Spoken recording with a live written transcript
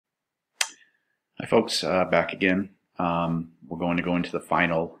Hi folks, back again. We're going to go into the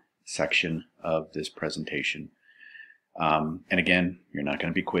final section of this presentation. And again, you're not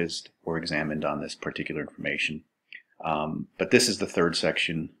going to be quizzed or examined on this particular information. But this is the third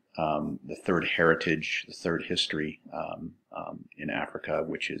section, the third heritage, the third history in Africa,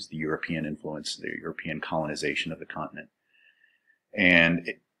 which is the European influence, the European colonization of the continent.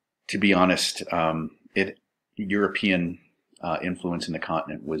 And to be honest, European influence in the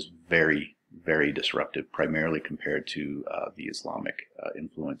continent was very disruptive, primarily compared to the Islamic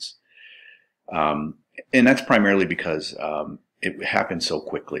influence. And that's primarily because it happened so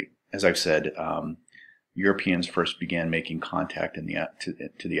quickly. As I've said, Europeans first began making contact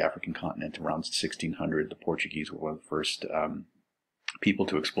to the African continent around 1600. The Portuguese were one of the first people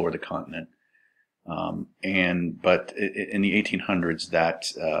to explore the continent. But in the 1800s,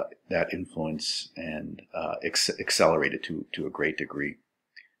 that influence and accelerated to a great degree.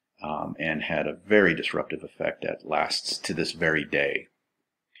 And had a very disruptive effect that lasts to this very day.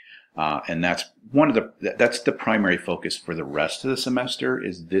 And that's the primary focus for the rest of the semester,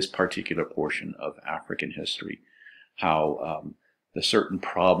 is this particular portion of African history. How the certain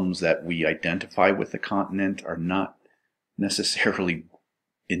problems that we identify with the continent are not necessarily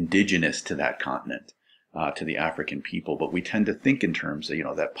indigenous to that continent, to the African people, but we tend to think in terms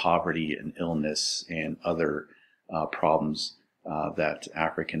of, that poverty and illness and other problems that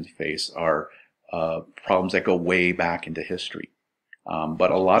Africans face are problems that go way back into history.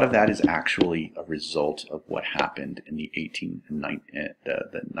 But a lot of that is actually a result of what happened in the 19th and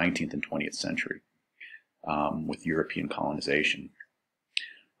 20th century with European colonization.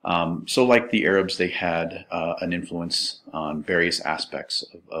 So like the Arabs, they had an influence on various aspects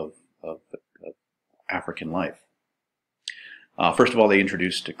of African life. First of all, they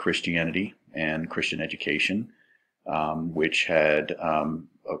introduced Christianity and Christian education, which had an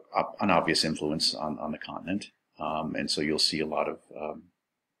obvious influence on the continent. And so you'll see a lot of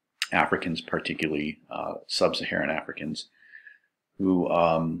Africans, particularly sub-Saharan Africans, who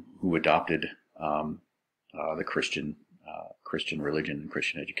adopted the Christian religion and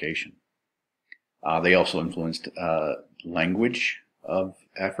Christian education. They also influenced language of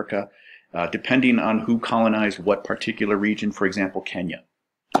Africa, depending on who colonized what particular region. For example, Kenya,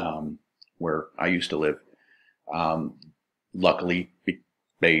 where I used to live. Luckily,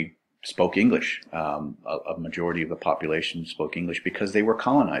 they spoke English. A majority of the population spoke English because they were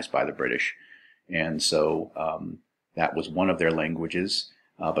colonized by the British. And so that was one of their languages.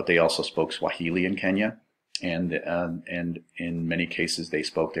 But they also spoke Swahili in Kenya. And in many cases, they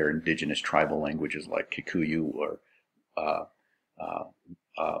spoke their indigenous tribal languages like Kikuyu or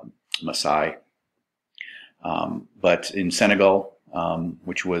Maasai. But in Senegal,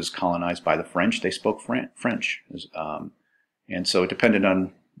 which was colonized by the French, they spoke French. And so it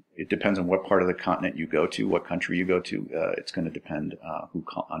depends on what part of the continent you go to, what country you go to. It's going to depend who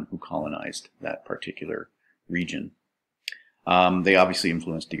colonized that particular region. They obviously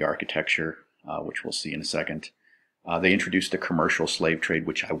influenced the architecture, which we'll see in a second. They introduced the commercial slave trade,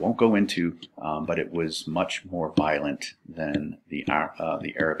 which I won't go into, but it was much more violent than the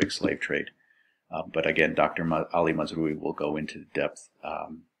Arabic slave trade. But again, Dr. Ali Mazrui will go into depth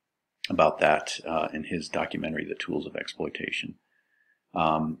about that in his documentary, The Tools of Exploitation.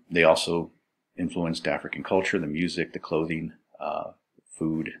 They also influenced African culture, the music, the clothing,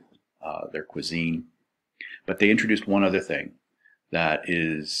 food, their cuisine. But they introduced one other thing that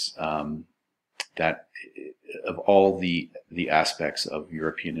is that of all the aspects of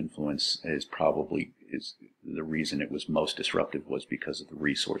European influence is the reason it was most disruptive was because of the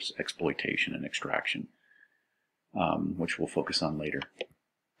resource exploitation and extraction, which we'll focus on later.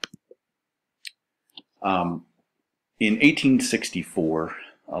 In 1864,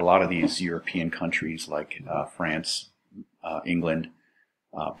 a lot of these European countries like France, England,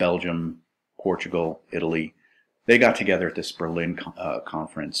 Belgium, Portugal, Italy, they got together at this Berlin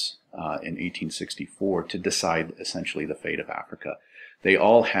conference in 1864 to decide essentially the fate of Africa. They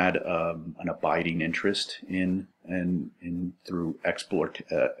all had an abiding interest in through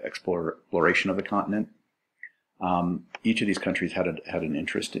exploration of the continent. Each of these countries had an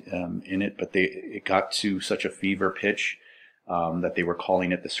interest in it, but it got to such a fever pitch that they were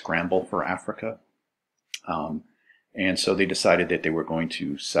calling it the Scramble for Africa. And so they decided that they were going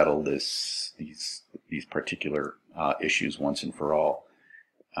to settle these particular issues once and for all.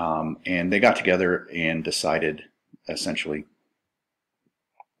 And they got together and decided essentially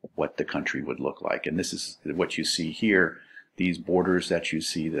what the country would look like. And this is what you see here. These borders that you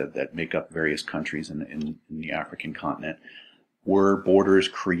see that make up various countries in the African continent were borders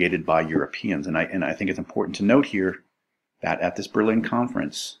created by Europeans. And I think it's important to note here that at this Berlin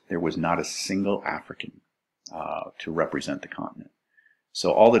conference, there was not a single African to represent the continent.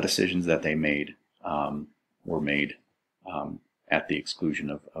 So all the decisions that they made were made at the exclusion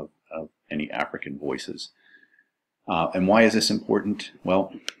of any African voices. And why is this important?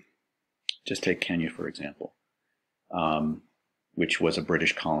 Well, just take Kenya, for example, which was a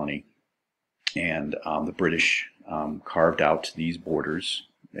British colony. And the British carved out these borders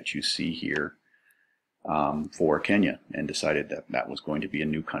that you see here for Kenya and decided that that was going to be a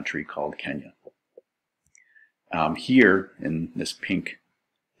new country called Kenya. Here in this pink,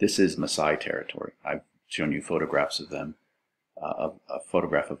 this is Maasai territory. I've shown you photographs of them, a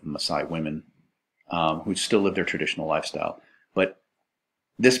photograph of Maasai women who still live their traditional lifestyle. But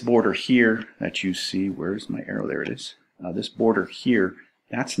this border here that you see, where's my arrow? There it is. This border here,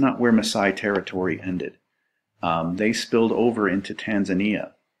 that's not where Maasai territory ended. They spilled over into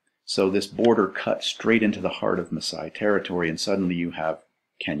Tanzania. So this border cut straight into the heart of Maasai territory, and suddenly you have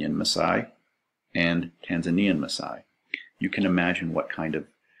Kenyan Maasai and Tanzanian Maasai. You can imagine what kind of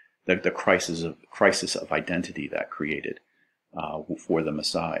the crisis of identity that created for the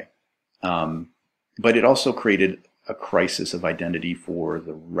Maasai. But it also created a crisis of identity for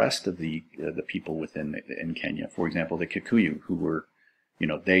the rest of the people in Kenya. For example, the Kikuyu, who were,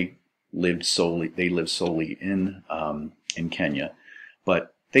 they lived solely in Kenya,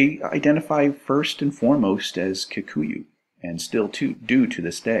 but they identify first and foremost as Kikuyu, and still do to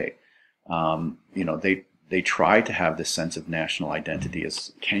this day. They try to have this sense of national identity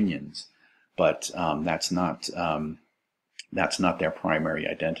as Kenyans, but that's not their primary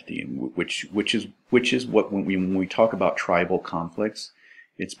identity, which is what when we talk about tribal conflicts,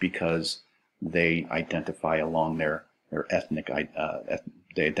 it's because they identify along their ethnic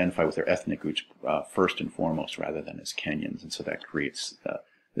they identify with their ethnic roots first and foremost rather than as Kenyans, and so that creates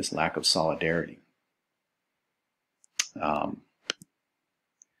this lack of solidarity.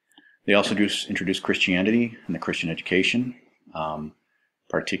 They also introduced Christianity and the Christian education,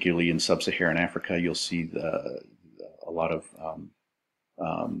 particularly in sub-Saharan Africa. You'll see a lot of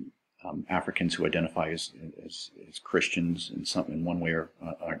Africans who identify as Christians in one way or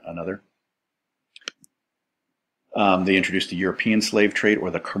another. They introduced the European slave trade,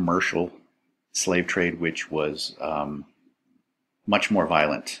 or the commercial slave trade, which was much more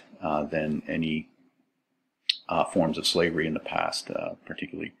violent than any forms of slavery in the past,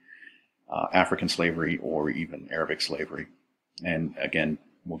 particularly African slavery or even Arabic slavery. And again,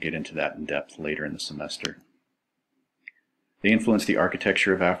 we'll get into that in depth later in the semester. They influenced the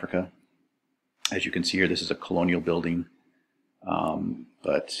architecture of Africa. As you can see here, this is a colonial building,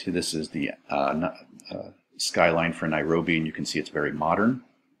 but this is the skyline for Nairobi, and you can see it's very modern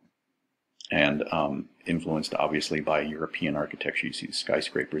and influenced obviously by European architecture. You see the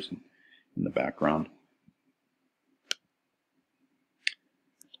skyscrapers in the background.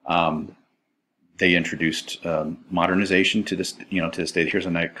 They introduced modernization to this, to this day. Here's a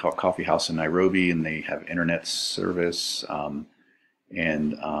nice coffee house in Nairobi, and they have internet service,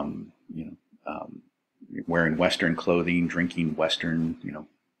 wearing Western clothing, drinking Western,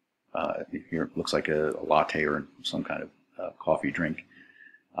 here it looks like a latte or some kind of coffee drink.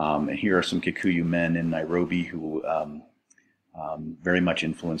 And here are some Kikuyu men in Nairobi who very much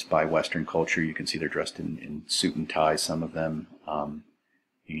influenced by Western culture. You can see they're dressed in suit and tie, some of them,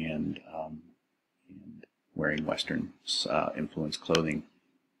 and wearing Western influenced clothing.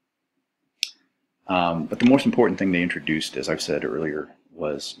 But the most important thing they introduced, as I've said earlier,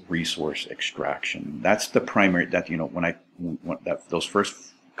 was resource extraction. That's the primary. Those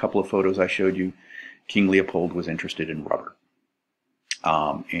first couple of photos I showed you, King Leopold was interested in rubber,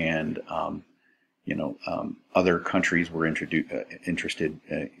 other countries were interested.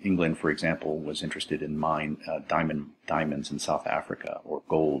 England, for example, was interested in diamonds in South Africa, or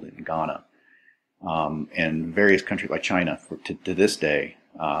gold in Ghana. And various countries like China, to this day,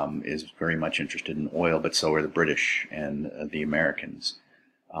 is very much interested in oil, but so are the British and the Americans.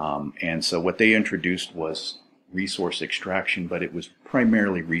 And so what they introduced was resource extraction, but it was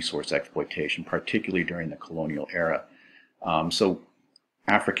primarily resource exploitation, particularly during the colonial era. So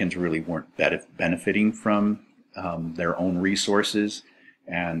Africans really weren't benefiting from their own resources,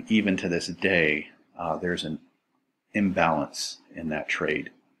 and even to this day, there's an imbalance in that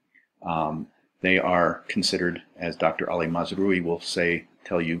trade. They are considered, as Dr. Ali Mazrui will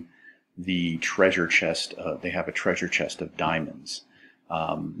tell you, the treasure chest. They have a treasure chest of diamonds.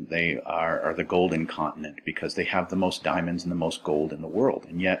 They are the golden continent because they have the most diamonds and the most gold in the world.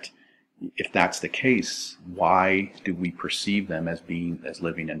 And yet, if that's the case, why do we perceive them as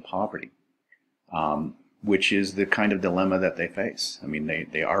living in poverty? which is the kind of dilemma that they face. I mean,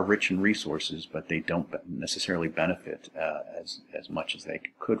 they are rich in resources, but they don't necessarily benefit as much as they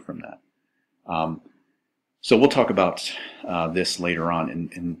could from that. So we'll talk about this later on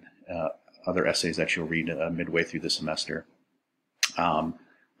in other essays that you'll read midway through the semester.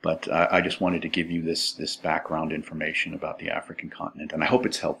 But I just wanted to give you this background information about the African continent, and I hope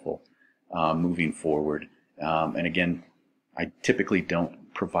it's helpful moving forward. And again, I typically don't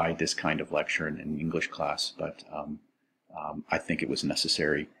provide this kind of lecture in an English class, but I think it was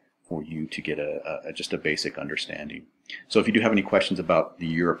necessary for you to get just a basic understanding. So if you do have any questions about the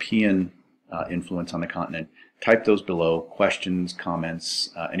European influence on the continent, type those below, questions,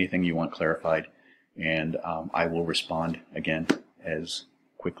 comments, anything you want clarified, and I will respond again as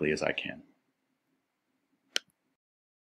quickly as I can.